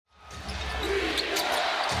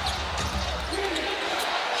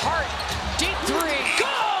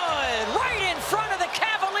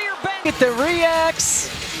the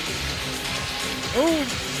reacts.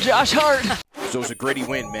 Oh, Josh Hart. So it was a gritty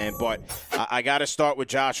win, man. But I got to start with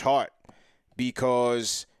Josh Hart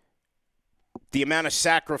because the amount of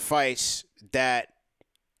sacrifice that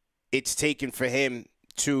it's taken for him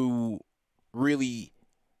to really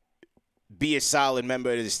be a solid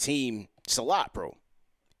member of this team, it's a lot, bro.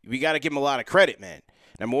 We got to give him a lot of credit, man.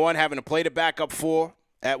 Number one, having to play the backup four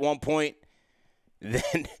at one point.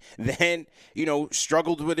 Then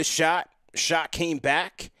struggled with a shot. Shot came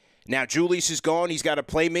back. Now Julius is gone. He's got to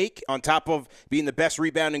play make on top of being the best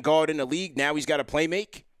rebounding guard in the league. Now he's got to play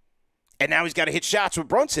make. And now he's got to hit shots with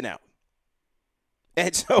Brunson out.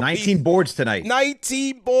 And so 19 boards tonight.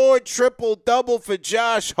 19 board triple-double for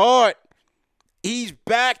Josh Hart. He's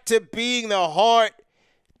back to being the Hart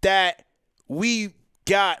that we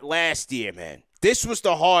got last year, man. This was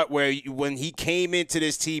the Hart where when he came into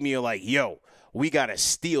this team, you're like, yo, we got to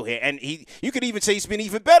steal here. And you could even say he's been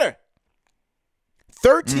even better.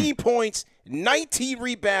 13 points, 19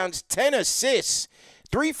 rebounds, 10 assists,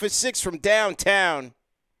 3 for 6 from downtown.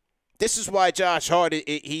 This is why Josh Hart,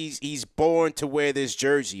 he's born to wear this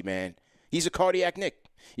jersey, man. He's a cardiac Knick.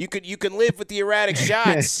 You can live with the erratic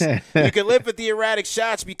shots. You can live with the erratic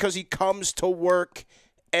shots because he comes to work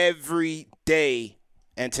every day,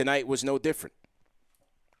 and tonight was no different.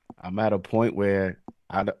 I'm at a point where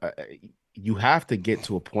you have to get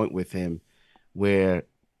to a point with him where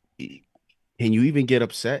can you even get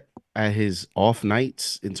upset at his off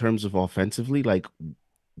nights in terms of offensively? Like,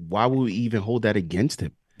 why would we even hold that against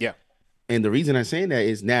him? Yeah. And the reason I'm saying that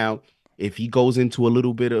is now if he goes into a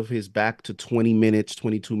little bit of his back to 20 minutes,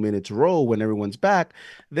 22 minutes roll when everyone's back,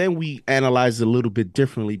 then we analyze it a little bit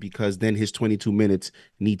differently because then his 22 minutes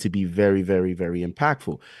need to be very, very, very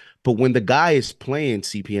impactful. But when the guy is playing,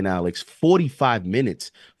 CP and Alex, 45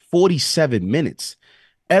 minutes, 47 minutes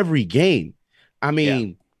every game, I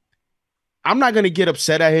mean, I'm not going to get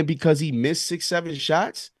upset at him because he missed 6-7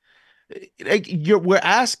 shots. We're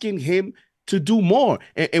asking him to do more.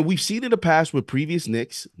 And we've seen in the past with previous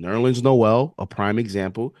Knicks, Nerlens Noel, a prime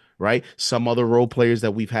example, right? Some other role players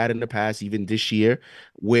that we've had in the past, even this year,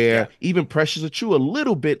 where even Precious Achiuwa a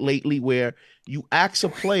little bit lately, where you ask a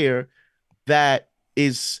player that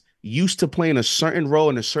is used to playing a certain role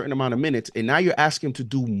in a certain amount of minutes, and now you're asking him to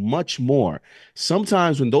do much more.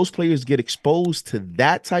 Sometimes when those players get exposed to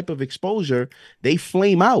that type of exposure, they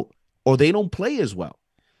flame out or they don't play as well.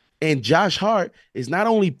 And Josh Hart is not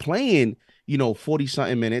only playing,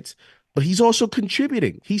 40-something minutes, but he's also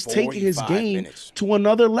contributing. He's taking his game to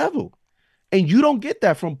another level. And you don't get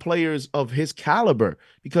that from players of his caliber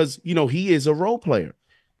because, he is a role player.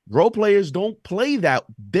 Role players don't play that.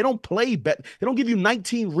 They don't play better. They don't give you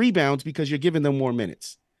 19 rebounds because you're giving them more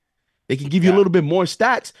minutes. They can give you a little bit more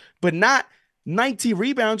stats, but not 19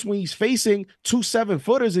 rebounds when he's facing 2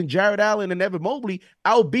 7-footers in Jared Allen and Evan Mobley,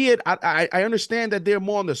 albeit I understand that they're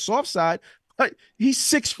more on the soft side, but he's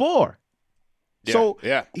 6'4". Yeah, so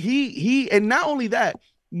he and not only that,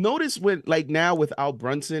 notice when now without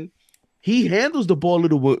Brunson, he handles the ball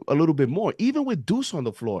a little bit more. Even with Deuce on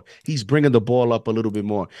the floor, he's bringing the ball up a little bit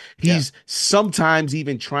more. He's sometimes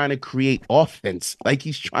even trying to create offense. Like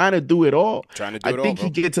he's trying to do it all. I think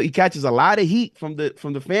he catches a lot of heat from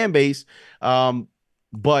the fan base.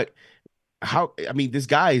 But this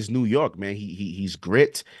guy is New York, man. He's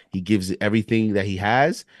grit. He gives everything that he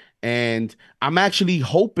has. And I'm actually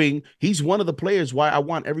hoping he's one of the players why I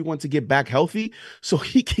want everyone to get back healthy so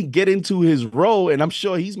he can get into his role. And I'm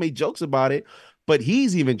sure he's made jokes about it, but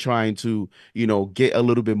he's even trying to, get a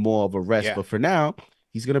little bit more of a rest. Yeah. But for now,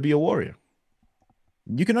 he's going to be a Warrior.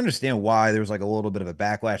 You can understand why there was a little bit of a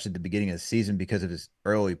backlash at the beginning of the season because of his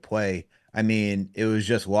early play. I mean, it was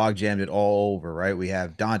just log jammed it all over, right? We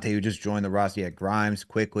have Dante who just joined the roster. You had Grimes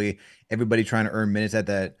quickly. Everybody trying to earn minutes at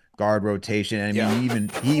that guard rotation. And I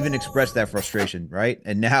mean, he even expressed that frustration, right?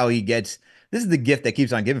 And now this is the gift that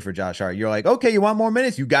keeps on giving for Josh Hart. You're like, okay, you want more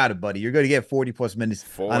minutes? You got it, buddy. You're going to get 40+ minutes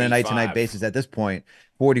on a night-to-night basis at this point.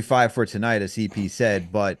 45 for tonight, as CP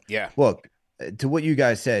said. But look, to what you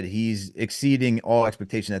guys said, he's exceeding all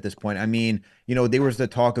expectation at this point. I mean, there was the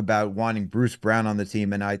talk about wanting Bruce Brown on the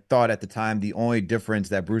team, and I thought at the time the only difference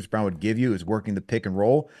that Bruce Brown would give you is working the pick and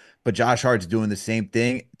roll. But Josh Hart's doing the same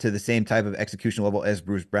thing to the same type of execution level as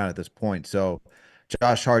Bruce Brown at this point. So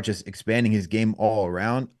Josh Hart just expanding his game all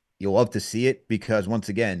around. You'll love to see it because, once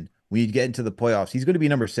again, when you get into the playoffs, he's going to be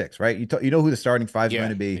number 6, right? You know who the starting 5 is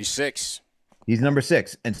going to be. He's 6. He's number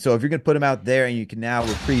 6. And so if you're going to put him out there and you can now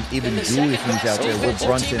reprieve even Julius when he's out there with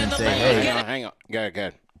Brunson and say, hey. Hang on. Go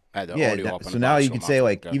ahead. So now you can say,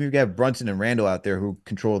 even if you have Brunson and Randall out there who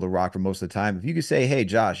control the rock for most of the time, if you could say, hey,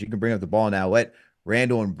 Josh, you can bring up the ball now, let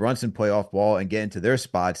Randall and Brunson play off ball and get into their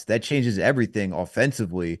spots, that changes everything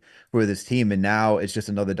offensively for this team. And now it's just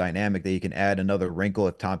another dynamic that you can add another wrinkle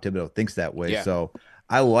if Tom Thibodeau thinks that way. Yeah. So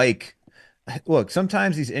I like, look,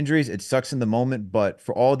 sometimes these injuries, it sucks in the moment, but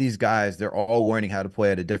for all these guys, they're all learning how to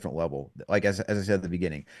play at a different level. Like as I said at the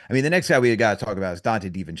beginning. I mean, the next guy we got to talk about is Dante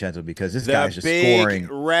DiVincenzo, because this The guy's just big scoring.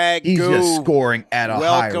 Ragu. He's just scoring at a high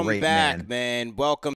Welcome rate, back, man. man. Welcome.